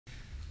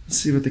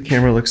Let's see what the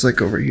camera looks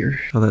like over here.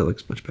 Oh, that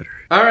looks much better.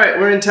 All right,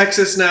 we're in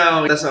Texas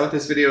now. That's not what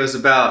this video is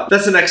about.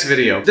 That's the next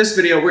video. This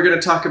video, we're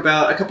gonna talk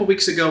about, a couple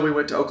weeks ago, we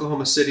went to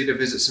Oklahoma City to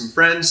visit some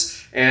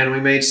friends, and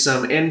we made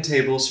some end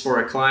tables for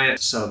a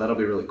client, so that'll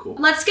be really cool.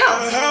 Let's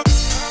go.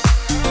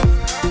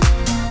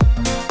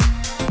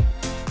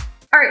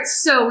 All right,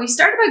 so we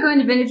started by going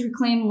to Vintage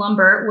Reclaimed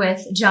Lumber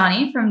with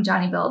Jonny from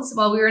Jonny Builds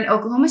while we were in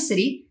Oklahoma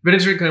City.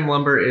 Vintage Reclaimed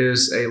Lumber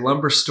is a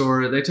lumber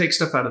store. They take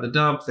stuff out of the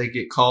dump. They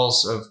get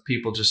calls of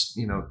people just,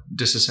 you know,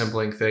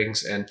 disassembling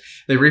things, and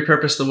they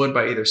repurpose the wood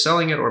by either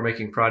selling it or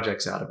making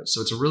projects out of it.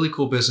 So it's a really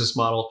cool business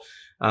model.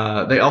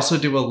 They also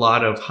do a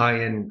lot of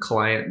high-end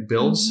client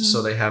builds.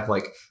 So they have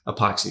like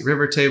epoxy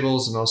river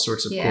tables and all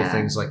sorts of cool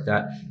things like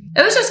that.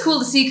 It was just cool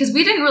to see because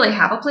we didn't really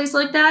have a place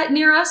like that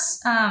near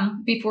us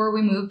before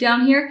we moved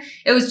down here.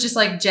 It was just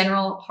like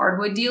general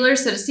hardwood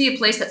dealers. So to see a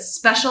place that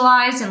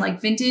specialized in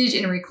like vintage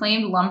and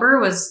reclaimed lumber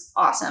was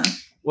awesome.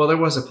 Well, there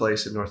was a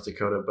place in North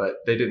Dakota, but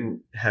they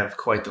didn't have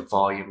quite the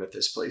volume that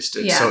this place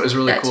did. So it was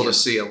really cool to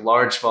see a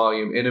large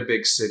volume in a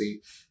big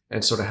city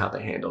and sort of how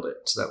they handled it.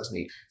 So that was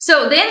neat.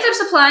 So they ended up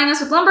supplying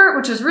us with lumber,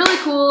 which was really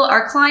cool.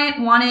 Our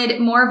client wanted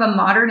more of a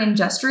modern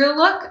industrial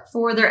look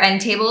for their end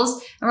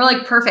tables. And we're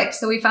like, perfect.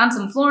 So we found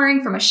some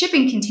flooring from a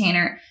shipping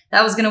container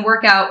that was going to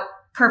work out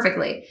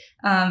perfectly.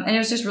 And it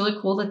was just really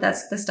cool that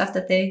that's the stuff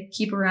that they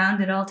keep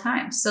around at all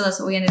times. So that's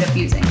what we ended up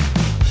using.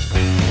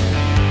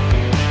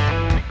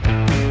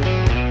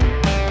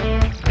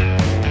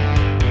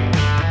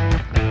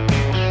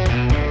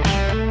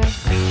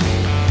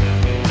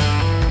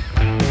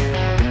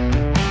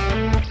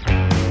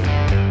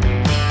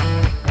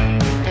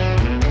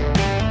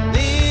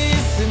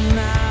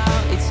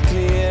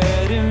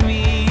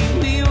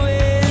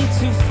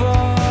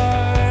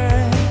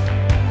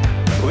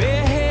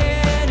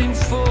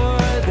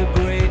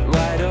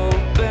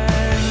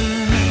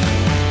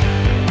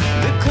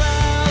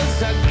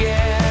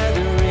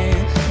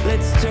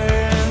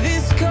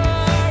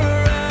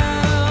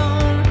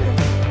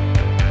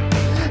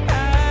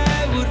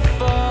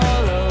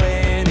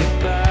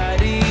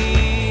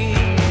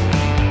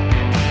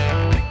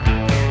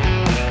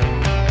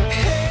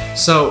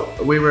 So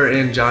we were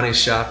in Jonny's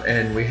shop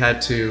and we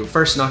had to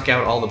first knock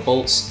out all the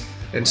bolts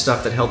and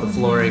stuff that held the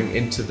flooring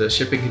into the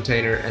shipping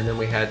container, and then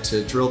we had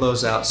to drill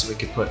those out so we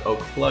could put oak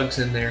plugs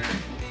in there,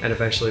 and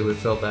eventually we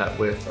filled that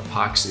with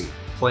epoxy.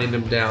 Planed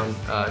them down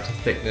to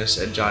thickness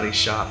at Jonny's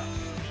shop,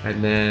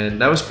 and then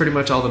that was pretty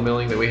much all the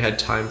milling that we had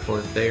time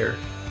for there.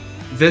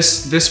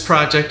 This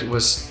project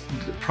was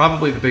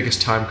probably the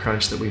biggest time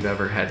crunch that we've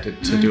ever had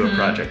to do a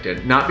project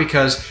in. Not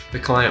because the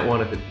client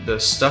wanted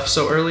the stuff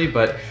so early,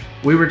 but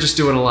we were just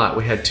doing a lot.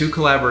 We had 2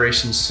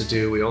 collaborations to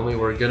do. We only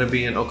were gonna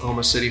be in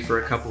Oklahoma City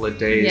for a couple of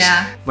days.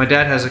 Yeah. My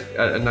dad has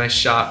a nice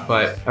shop,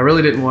 but I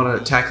really didn't want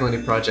to tackle any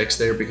projects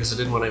there because I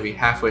didn't want to be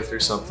halfway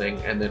through something.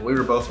 And then we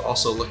were both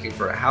also looking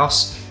for a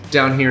house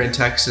down here in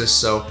Texas.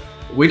 So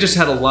we just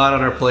had a lot on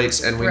our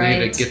plates, and we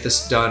needed to get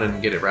this done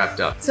and get it wrapped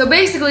up. So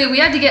basically we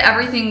had to get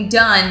everything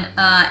done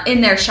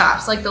in their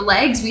shops. Like the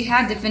legs we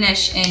had to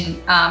finish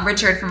in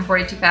Richard from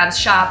 42 Fab's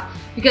shop,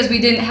 because we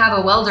didn't have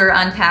a welder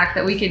unpack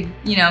that we could,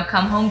 you know,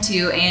 come home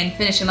to and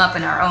finish them up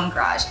in our own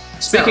garage.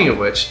 Speaking of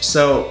which,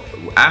 so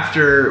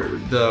after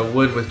the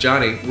wood with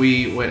Jonny,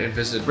 we went and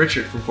visited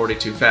Richard from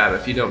 42 Fab.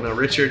 If you don't know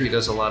Richard, he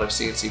does a lot of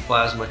CNC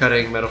plasma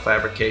cutting, metal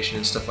fabrication,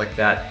 and stuff like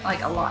that.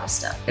 Like a lot of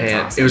stuff. It's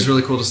and awesome. It was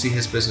really cool to see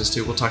his business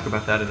too. We'll talk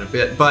about that in a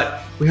bit.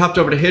 But we hopped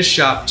over to his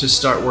shop to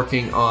start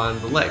working on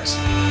the legs.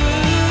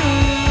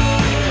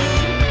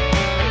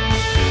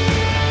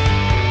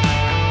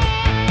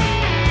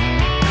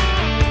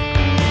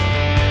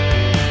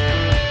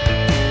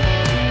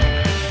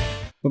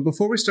 But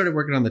before we started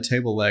working on the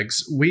table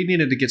legs, we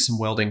needed to get some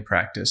welding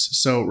practice.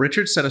 So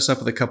Richard set us up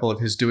with a couple of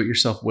his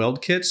do-it-yourself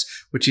weld kits,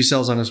 which he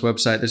sells on his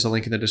website. There's a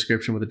link in the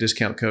description with a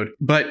discount code.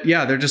 But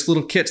yeah, they're just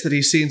little kits that he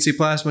CNC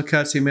plasma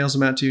cuts. He mails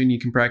them out to you and you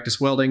can practice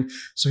welding.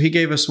 So he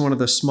gave us one of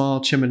the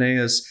small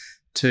chimeneas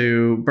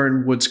to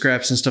burn wood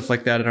scraps and stuff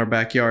like that in our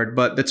backyard.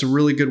 But that's a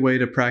really good way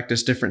to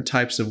practice different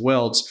types of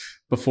welds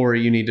before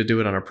you need to do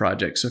it on a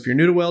project. So if you're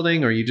new to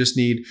welding or you just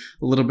need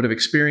a little bit of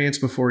experience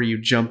before you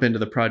jump into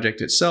the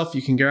project itself,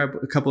 you can grab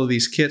a couple of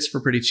these kits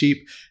for pretty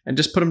cheap and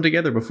just put them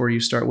together before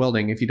you start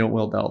welding if you don't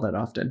weld all that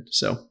often.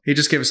 So he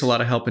just gave us a lot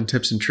of help and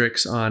tips and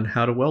tricks on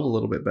how to weld a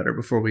little bit better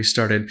before we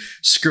started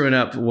screwing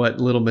up what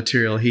little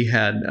material he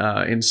had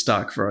in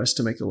stock for us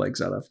to make the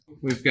legs out of.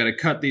 We've got to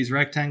cut these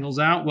rectangles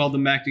out, weld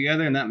them back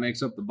together, and that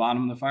makes up the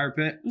bottom of the fire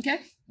pit.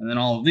 Okay. And then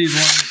all of these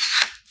ones,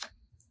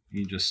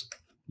 you just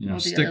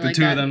stick the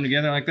two of them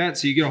together like that.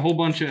 So you get a whole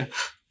bunch of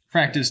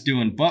practice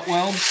doing butt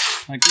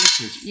welds like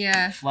this.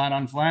 It's flat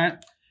on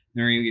flat.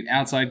 Then we're going to get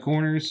outside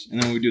corners.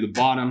 And then when we do the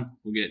bottom,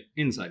 we'll get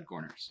inside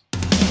corners.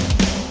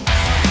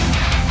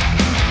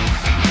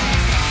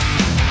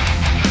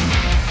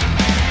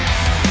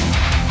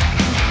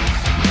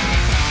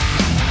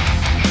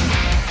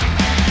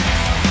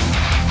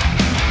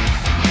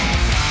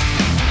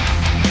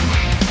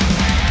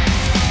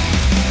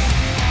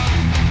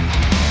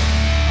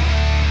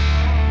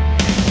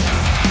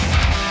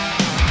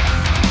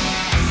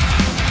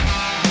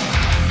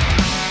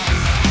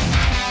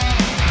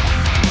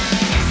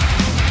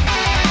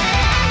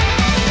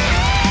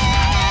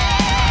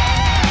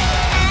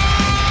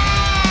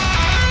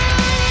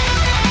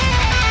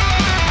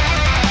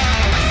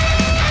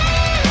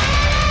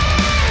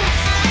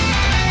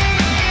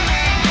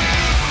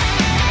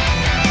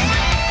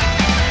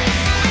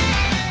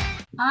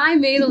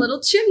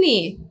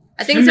 chimney.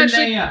 I think it's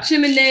actually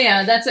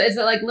chimenea. Is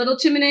it like little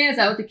chimenea? Is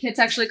that what the kit's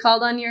actually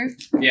called on your?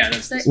 Yeah,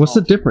 that's what's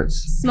the difference?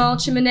 Small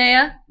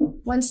chimenea.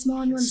 One's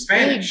small and one's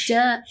Spanish. big.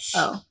 Duh. Oh,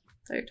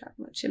 I thought you were talking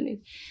about chimneys.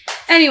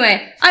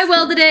 Anyway, I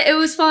welded it. It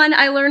was fun.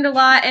 I learned a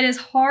lot. It is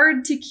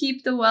hard to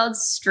keep the welds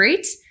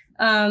straight.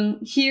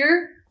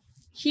 Here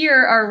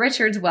are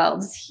Richard's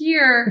welds.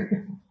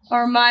 Here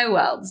are my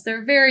welds.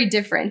 They're very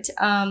different.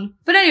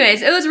 But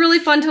anyways, it was really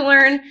fun to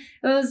learn.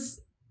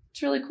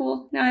 It's really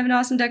cool. Now I have an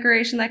awesome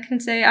decoration that can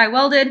say I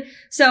welded.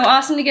 So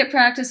awesome to get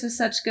practice with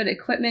such good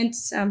equipment.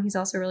 He's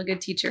also a really good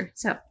teacher.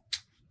 So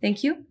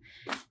thank you.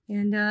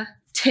 And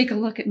take a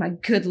look at my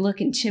good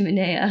looking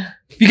chimenea.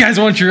 If you guys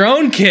want your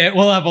own kit,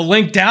 we'll have a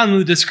link down in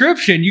the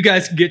description. You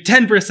guys can get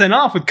 10%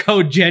 off with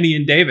code Jennie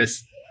and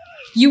Davis.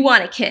 You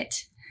want a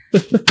kit.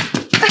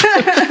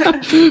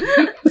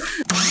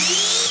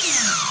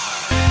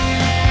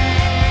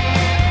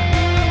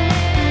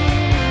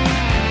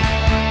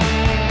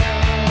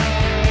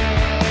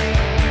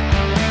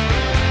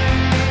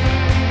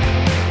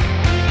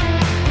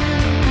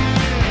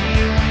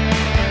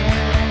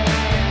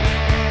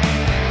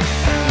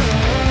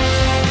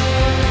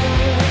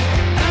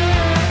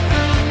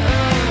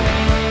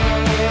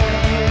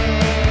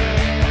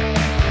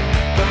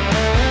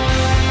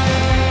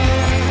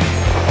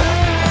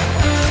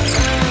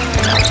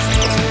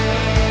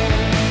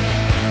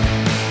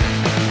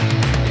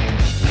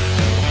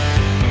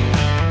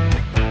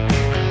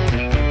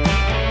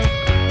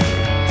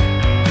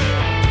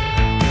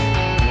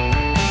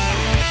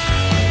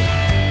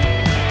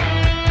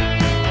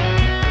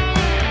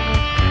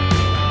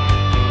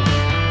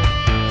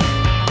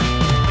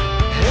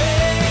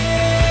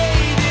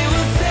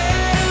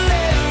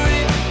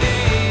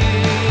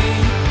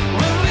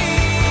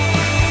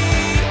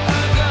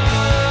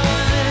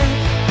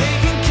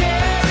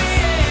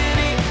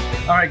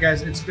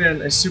 Guys, it's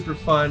been a super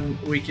fun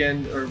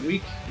weekend or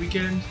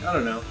weekend. I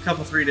don't know, a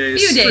couple 3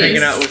 days, Few days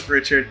hanging out with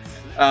Richard.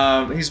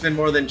 He's been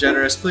more than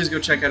generous. Please go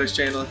check out his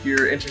channel if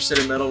you're interested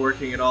in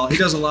metalworking at all. He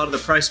does a lot of the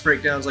price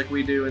breakdowns like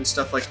we do and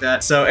stuff like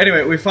that. So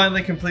anyway, we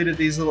finally completed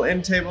these little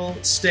end table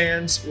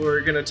stands.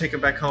 We're gonna take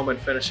them back home and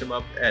finish them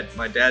up at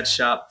my dad's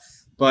shop.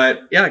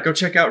 But yeah, go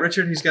check out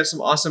Richard. He's got some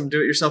awesome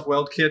do-it-yourself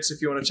weld kits.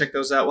 If you want to check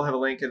those out, we'll have a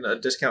link and a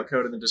discount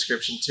code in the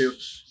description too,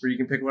 where you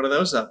can pick one of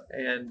those up.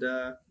 And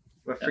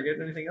am I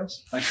forgetting anything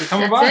else? Thanks for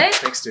coming by. It?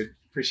 Thanks, dude.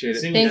 Appreciate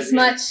it. Thanks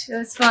much. It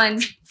was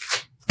fun.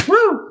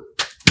 Woo!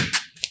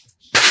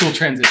 Cool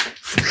transition.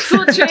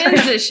 Cool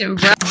transition,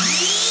 bro.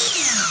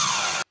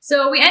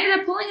 So we ended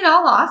up pulling it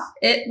all off.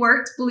 It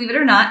worked, believe it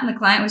or not, and the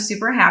client was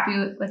super happy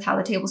with how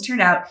the tables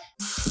turned out.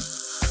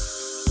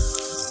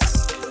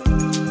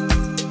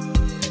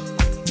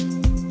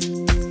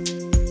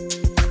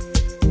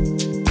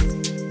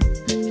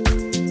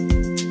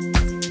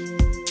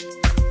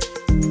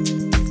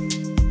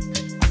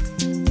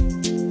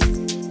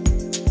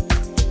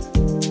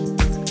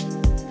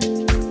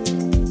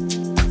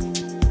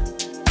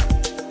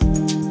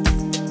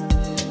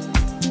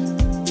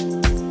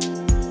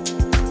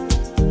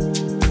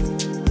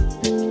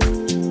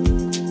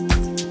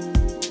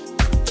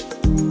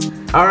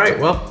 All right,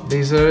 well,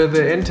 these are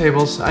the end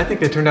tables. I think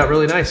they turned out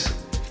really nice.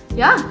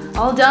 Yeah,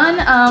 all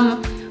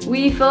done.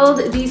 We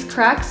filled these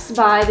cracks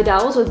by the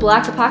dowels with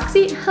black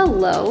epoxy.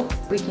 Hello,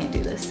 we can't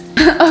do this.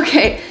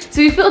 Okay,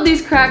 so we filled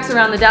these cracks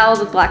around the dowels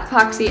with black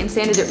epoxy and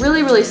sanded it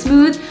really, really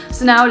smooth.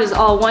 So now it is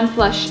all one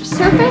flush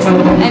surface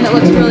and it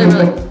looks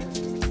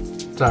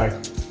really, Sorry.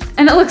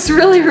 And it looks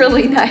really,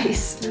 really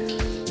nice.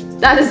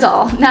 That is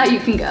all. Now you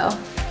can go.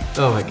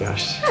 Oh my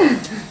gosh.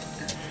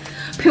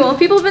 Well,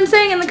 people have been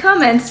saying in the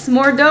comments,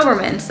 more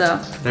Doberman, so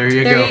there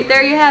you go.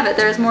 There you have it,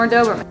 there's more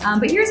Doberman.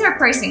 But here's our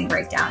pricing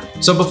breakdown.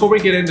 So before we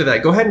get into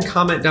that, go ahead and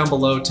comment down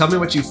below. Tell me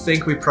what you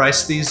think we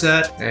priced these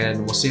at,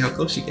 and we'll see how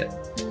close you get.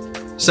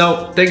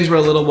 So things were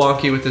a little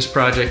wonky with this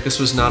project. This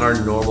was not our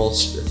normal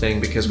thing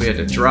because we had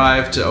to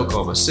drive to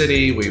Oklahoma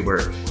City. We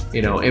were,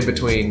 you know, in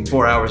between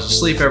 4 hours of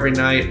sleep every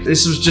night.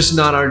 This was just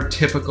not our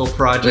typical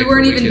project. We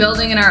weren't even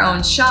building in our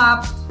own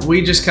shop.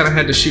 We just kind of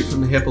had to shoot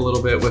from the hip a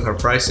little bit with our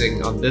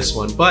pricing on this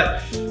one.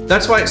 But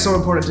that's why it's so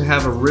important to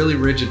have a really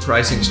rigid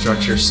pricing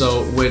structure.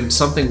 So when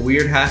something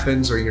weird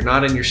happens or you're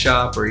not in your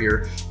shop or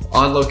you're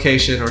on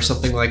location or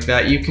something like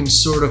that, you can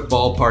sort of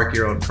ballpark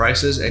your own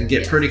prices and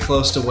get pretty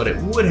close to what it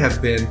would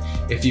have been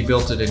if you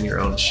built it in your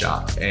own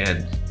shop.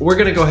 And we're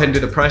gonna go ahead and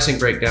do the pricing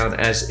breakdown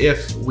as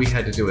if we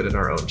had to do it in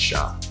our own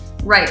shop.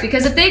 Right,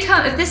 because if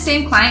this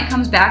same client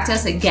comes back to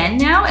us again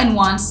now and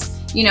wants,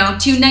 you know,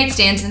 2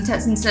 nightstands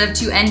instead of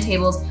 2 end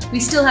tables, we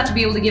still have to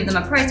be able to give them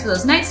a price for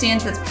those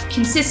nightstands that's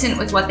consistent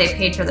with what they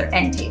paid for their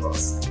end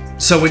tables.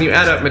 So when you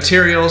add up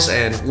materials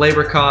and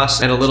labor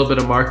costs and a little bit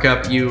of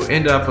markup, you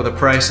end up with a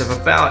price of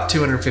about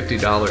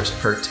 $250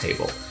 per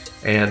table.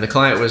 And the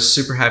client was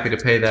super happy to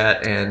pay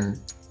that, and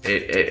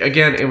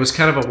again, it was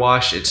kind of a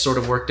wash. It sort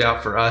of worked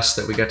out for us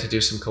that we got to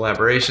do some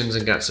collaborations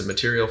and got some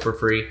material for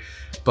free.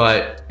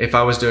 But if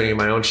I was doing it in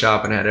my own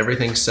shop and had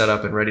everything set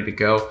up and ready to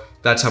go,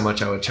 that's how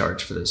much I would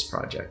charge for this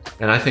project.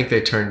 And I think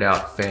they turned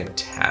out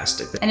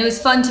fantastic. And it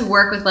was fun to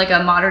work with like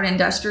a modern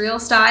industrial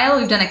style.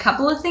 We've done a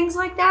couple of things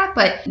like that,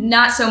 but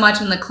not so much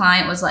when the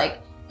client was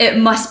like, it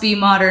must be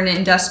modern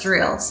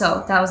industrial.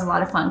 So that was a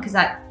lot of fun because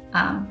that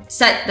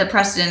set the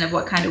precedent of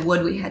what kind of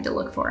wood we had to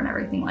look for and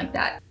everything like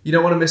that. You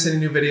don't want to miss any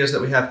new videos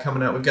that we have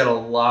coming out. We've got a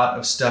lot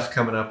of stuff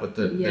coming up with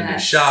the new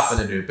shop and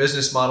the new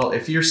business model.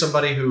 If you're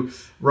somebody who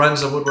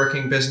runs a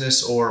woodworking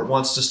business or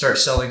wants to start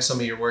selling some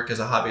of your work as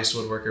a hobbyist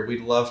woodworker,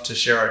 we'd love to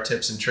share our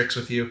tips and tricks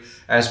with you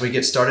as we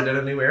get started in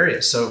a new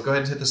area. So go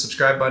ahead and hit the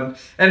subscribe button.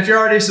 And if you're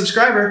already a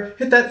subscriber,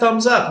 hit that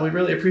thumbs up. We'd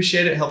really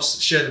appreciate it. It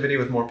helps share the video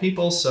with more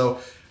people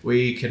so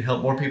we can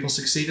help more people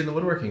succeed in the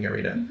woodworking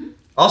arena.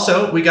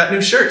 Also, we got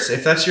new shirts.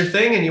 If that's your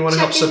thing and you want to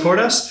help support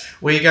us,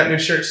 we got new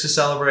shirts to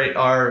celebrate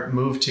our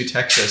move to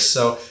Texas.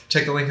 So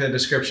check the link in the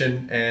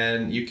description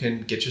and you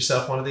can get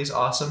yourself one of these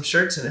awesome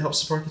shirts, and it helps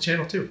support the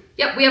channel too.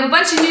 Yep, we have a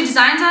bunch of new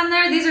designs on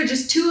there. These are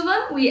just 2 of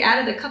them. We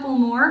added a couple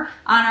more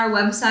on our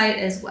website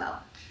as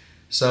well.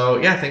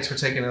 So yeah, thanks for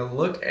taking a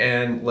look,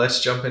 and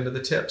let's jump into the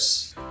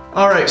tips.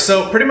 All right,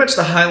 so pretty much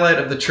the highlight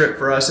of the trip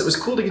for us, it was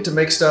cool to get to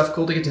make stuff,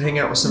 cool to get to hang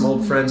out with some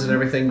old friends and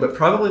everything, but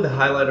probably the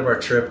highlight of our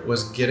trip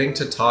was getting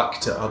to talk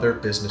to other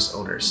business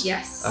owners.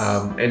 Yes.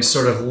 And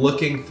sort of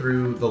looking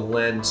through the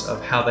lens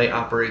of how they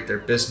operate their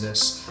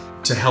business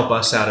to help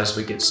us out as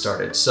we get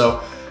started.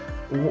 So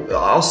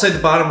I'll say the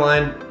bottom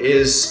line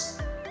is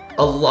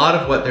a lot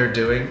of what they're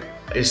doing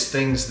is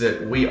things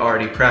that we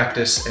already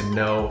practice and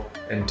know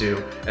and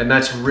do. And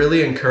that's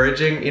really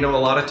encouraging. You know, a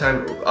lot of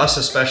time, us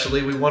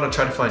especially, we want to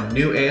try to find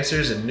new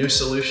answers and new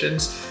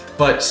solutions,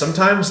 but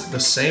sometimes the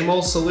same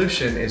old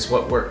solution is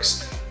what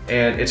works.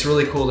 And it's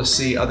really cool to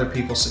see other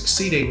people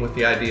succeeding with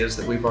the ideas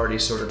that we've already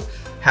sort of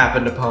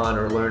happened upon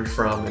or learned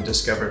from and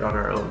discovered on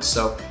our own.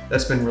 So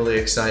that's been really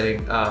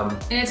exciting.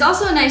 And it's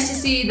also nice to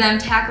see them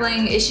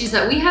tackling issues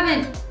that we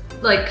haven't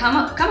like come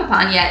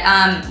upon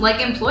yet,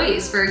 like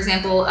employees, for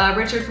example.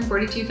 Richard from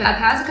 42 Fab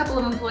has a couple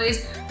of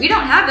employees. We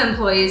don't have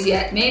employees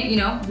yet. Maybe, you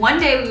know, one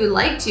day we would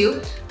like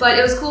to, but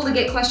it was cool to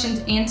get questions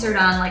answered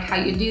on like how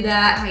you do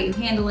that, how you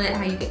handle it,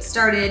 how you get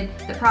started,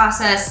 the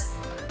process.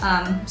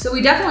 So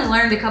we definitely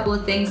learned a couple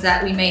of things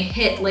that we may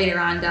hit later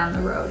on down the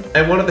road.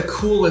 And one of the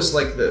coolest,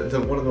 like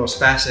one of the most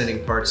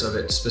fascinating parts of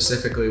it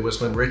specifically was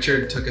when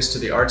Richard took us to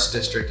the arts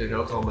district in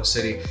Oklahoma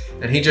City,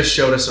 and he just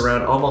showed us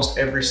around almost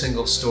every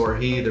single store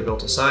he either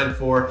built a sign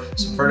for,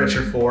 some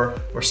furniture for,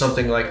 or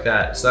something like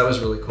that. So that was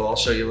really cool. I'll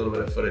show you a little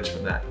bit of footage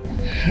from that.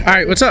 All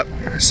right, what's up?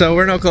 So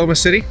we're in Oklahoma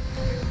City,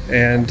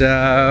 and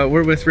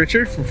we're with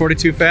Richard from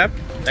 42 Fab.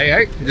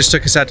 Hey. He just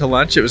took us out to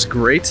lunch. It was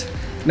great.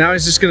 Now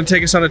he's just going to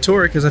take us on a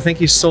tour because I think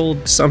he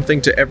sold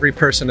something to every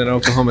person in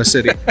Oklahoma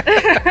City.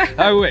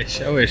 I wish.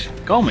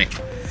 Call me.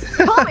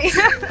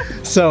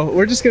 So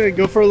we're just going to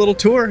go for a little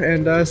tour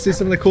and see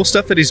some of the cool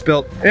stuff that he's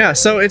built. Yeah,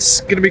 so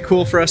it's going to be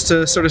cool for us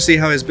to sort of see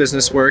how his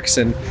business works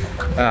and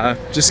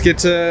just get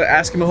to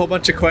ask him a whole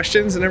bunch of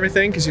questions and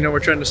everything, because, you know, we're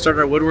trying to start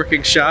our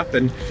woodworking shop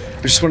and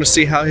we just want to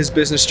see how his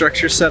business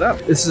structure is set up.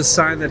 This is a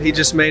sign that he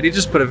just made. He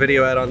just put a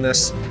video out on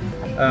this.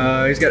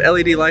 He's got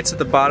LED lights at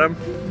the bottom.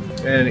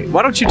 And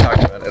why don't you talk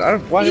about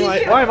it?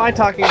 Why am I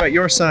talking about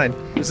your sign?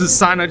 This is a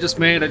sign I just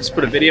made. I just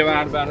put a video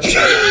out about it.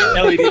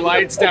 LED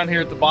lights down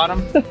here at the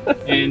bottom.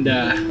 And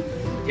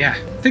yeah,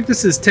 I think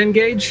this is 10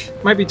 gauge,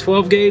 might be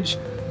 12 gauge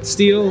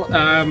steel.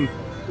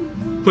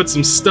 Put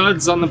some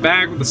studs on the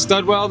back with a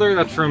stud welder.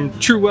 That's from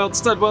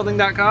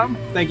TrueWeldStudWelding.com.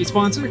 Thank you,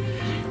 sponsor.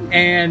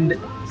 And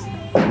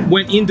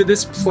went into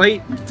this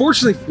plate.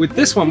 Fortunately, with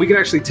this one, we could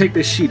actually take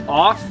this sheet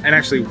off and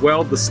actually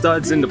weld the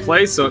studs into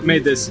place. So it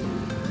made this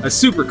a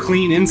super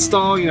clean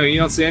install. You know, you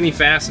don't see any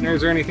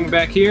fasteners or anything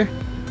back here.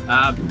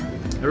 I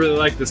really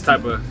like this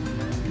type of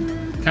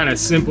kind of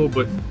simple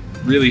but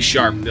really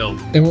sharp build.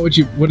 And what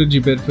did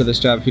you bid for this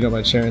job, if you don't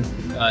mind sharing?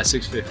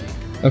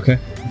 $650. Okay.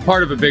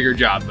 Part of a bigger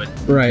job, but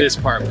right. This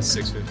part was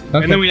 $650.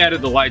 Okay. And then we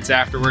added the lights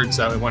afterwards,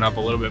 so it went up a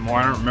little bit more.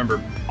 I don't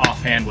remember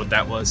offhand what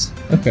that was.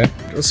 Okay,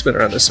 let's spin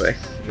around this way.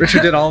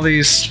 Richard did all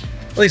these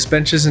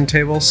benches and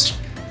tables.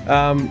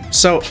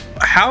 So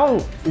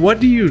what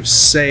do you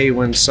say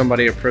when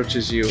somebody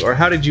approaches you, or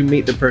how did you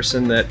meet the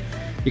person that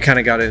you kind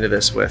of got into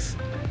this with?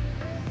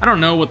 I don't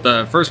know what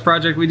the first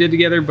project we did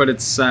together, but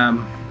it's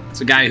a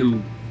guy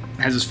who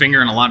has his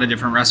finger in a lot of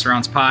different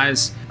restaurants'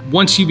 pies.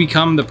 Once you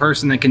become the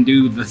person that can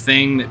do the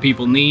thing that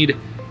people need,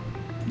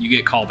 you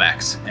get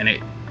callbacks,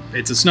 and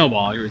it's a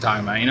snowball you were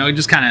talking about. You know, it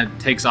just kind of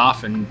takes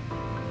off and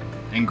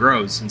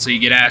grows, and so you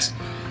get asked.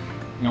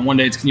 You know, one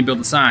day it's, can you build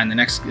a sign? The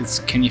next it's,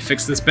 can you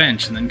fix this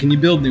bench? And then can you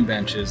build new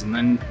benches? And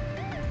then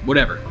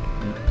whatever.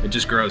 It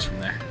just grows from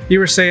there. You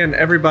were saying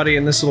everybody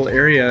in this little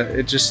area,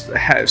 it just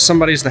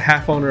somebody's the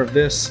half owner of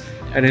this,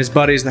 and his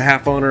buddy's the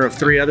half owner of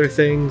 3 other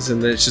things,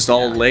 and it's just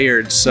all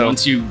layered. So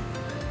once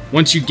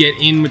you get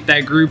in with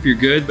that group, you're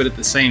good. But at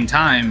the same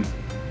time,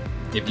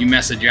 if you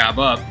mess a job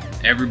up,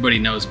 everybody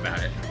knows about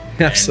it.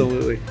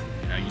 Absolutely.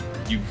 And,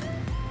 you know,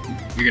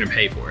 you're gonna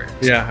pay for it.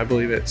 Yeah, I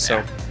believe it.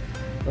 So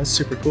that's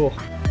super cool.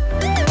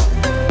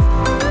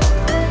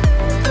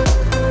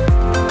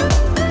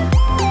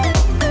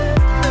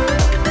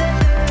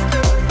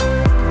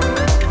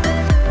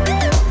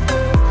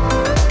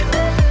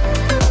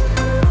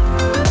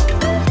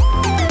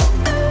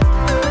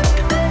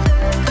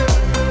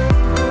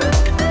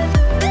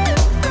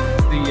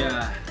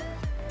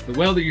 the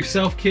weld it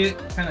yourself kit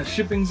kind of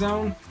shipping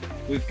zone.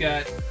 We've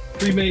got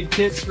pre-made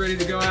kits ready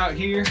to go out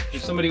here.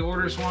 If somebody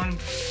orders one,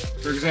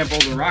 for example,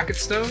 the rocket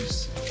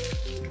stoves,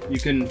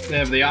 they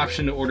have the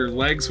option to order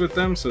legs with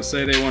them. So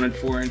say they wanted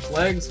 4-inch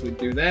legs, we'd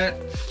do that.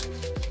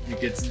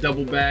 It gets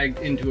double bagged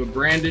into a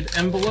branded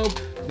envelope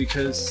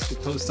because the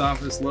post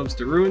office loves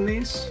to ruin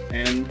these,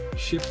 and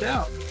shipped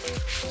out.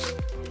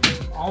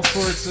 All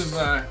sorts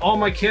of, all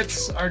my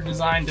kits are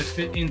designed to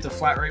fit into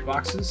flat rate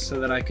boxes so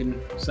that I can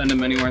send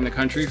them anywhere in the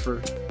country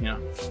for, you know,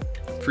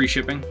 free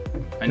shipping.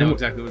 I know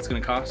exactly what it's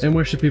going to cost. And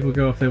where should people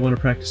go if they want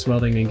to practice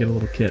welding and get a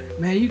little kit?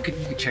 Man, you could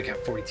check out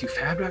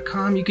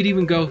 42fab.com. You could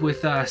even go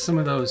with some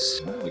of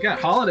those. We got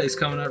holidays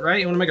coming up, right?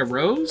 You want to make a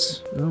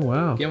rose? Oh,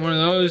 wow. Get one of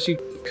those. You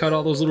cut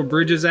all those little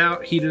bridges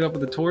out, heat it up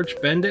with a torch,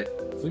 bend it.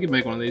 We could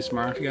make one of these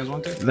tomorrow if you guys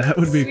want to. That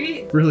would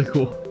be really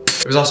cool.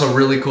 It was also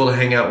really cool to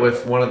hang out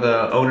with one of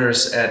the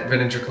owners at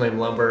Vintage Reclaimed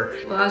Lumber.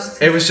 It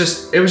was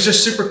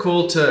just super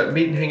cool to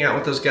meet and hang out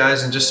with those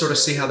guys and just sort of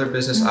see how their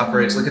business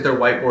operates. Look at their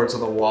whiteboards on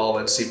the wall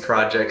and see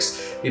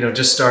projects, you know,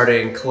 just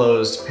starting,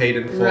 closed, paid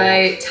in full.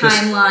 Right,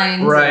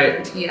 timelines.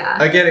 Right.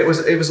 Yeah. Again, it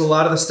was a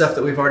lot of the stuff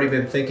that we've already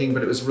been thinking,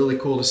 but it was really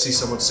cool to see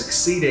someone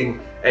succeeding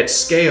at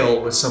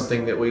scale with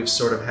something that we've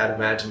sort of had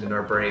imagined in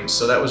our brains.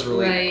 So that was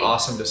really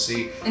awesome to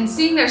see. And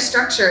seeing their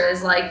structure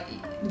is like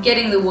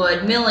getting the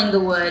wood, milling the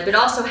wood, but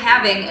also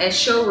having a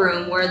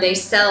showroom where they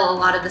sell a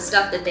lot of the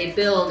stuff that they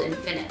build and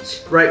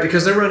finish. Right,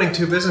 because they're running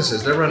two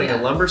businesses. They're running a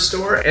lumber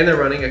store and they're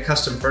running a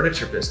custom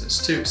furniture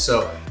business too.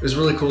 So it was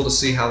really cool to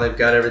see how they've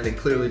got everything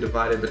clearly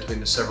divided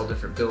between the several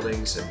different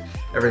buildings and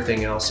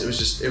everything else.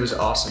 It was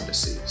awesome to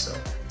see.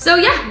 So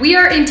yeah, we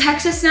are in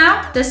Texas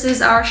now. This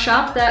is our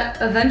shop that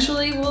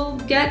eventually will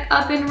get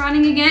up and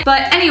running again.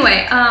 But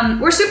anyway,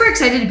 we're super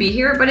excited to be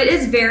here, but it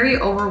is very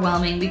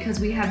overwhelming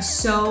because we have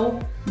so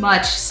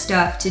much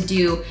stuff to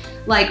do.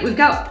 Like, we've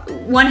got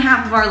one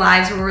half of our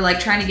lives where we're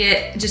like trying to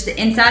get just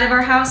the inside of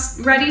our house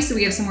ready so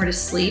we have somewhere to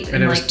sleep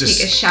and like take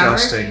a shower.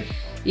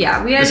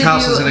 Yeah, we had this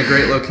house is in a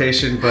great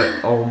location,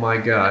 but oh my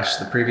gosh,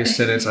 the previous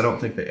tenants, I don't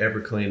think they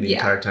ever cleaned the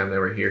entire time they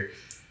were here.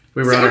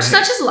 We were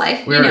such is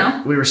life, you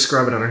know. We were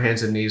scrubbing on our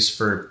hands and knees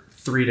for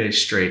 3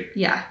 days straight.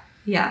 Yeah.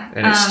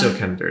 And it's still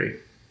kind of dirty.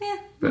 Yeah,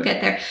 we'll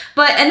get there.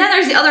 And then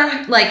there's the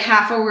other like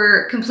half where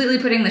we're completely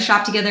putting the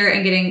shop together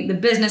and getting the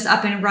business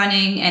up and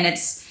running, and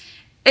it's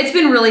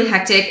been really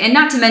hectic. And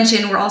not to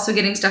mention, we're also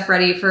getting stuff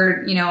ready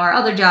for, you know, our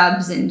other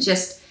jobs and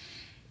just,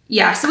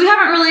 yeah. So we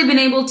haven't really been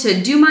able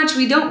to do much.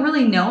 We don't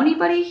really know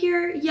anybody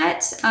here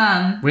yet.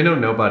 We know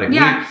nobody.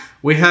 Yeah.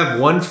 We have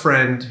one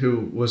friend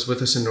who was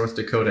with us in North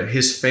Dakota.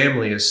 His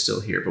family is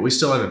still here, but we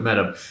still haven't met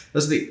him.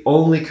 Those are the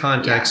only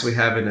contacts we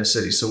have in the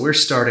city. So we're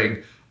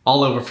starting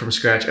all over from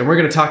scratch, and we're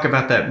going to talk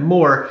about that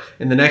more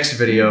in the next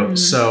video.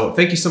 So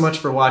thank you so much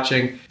for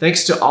watching.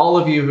 Thanks to all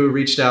of you who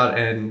reached out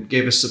and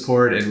gave us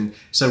support and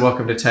said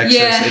welcome to Texas.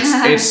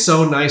 It's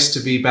so nice to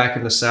be back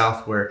in the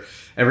South where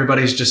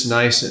everybody's just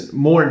nice and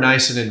more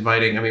nice and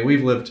inviting. I mean,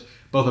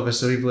 both of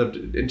us we've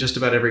lived in just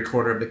about every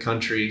corner of the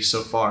country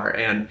so far,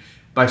 and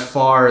by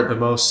far the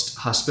most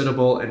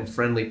hospitable and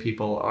friendly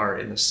people are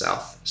in the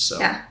South.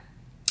 So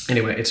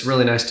anyway, it's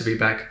really nice to be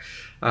back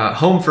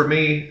home for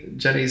me.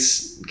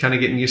 Jenny's kind of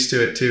getting used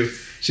to it too.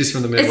 She's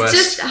from the Midwest.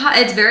 It's just hot.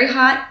 It's very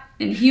hot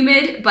and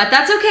humid, but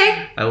that's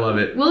okay. I love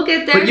it. We'll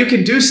get there. But you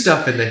can do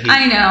stuff in the heat.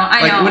 I know.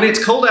 Like when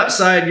it's cold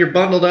outside, you're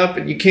bundled up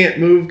and you can't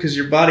move because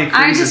your body freezes.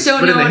 I just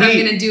don't know what I'm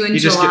going to do in July.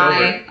 Just get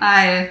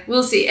over it.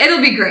 We'll see.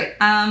 It'll be great.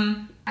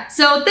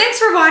 So thanks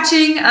for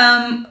watching.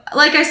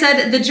 Like I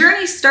said, the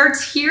journey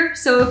starts here.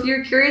 So if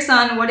you're curious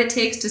on what it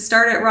takes to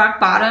start at rock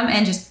bottom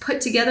and just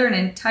put together an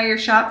entire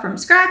shop from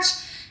scratch,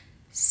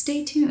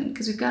 stay tuned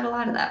because we've got a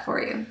lot of that for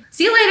you.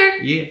 See you later.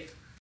 Yeah.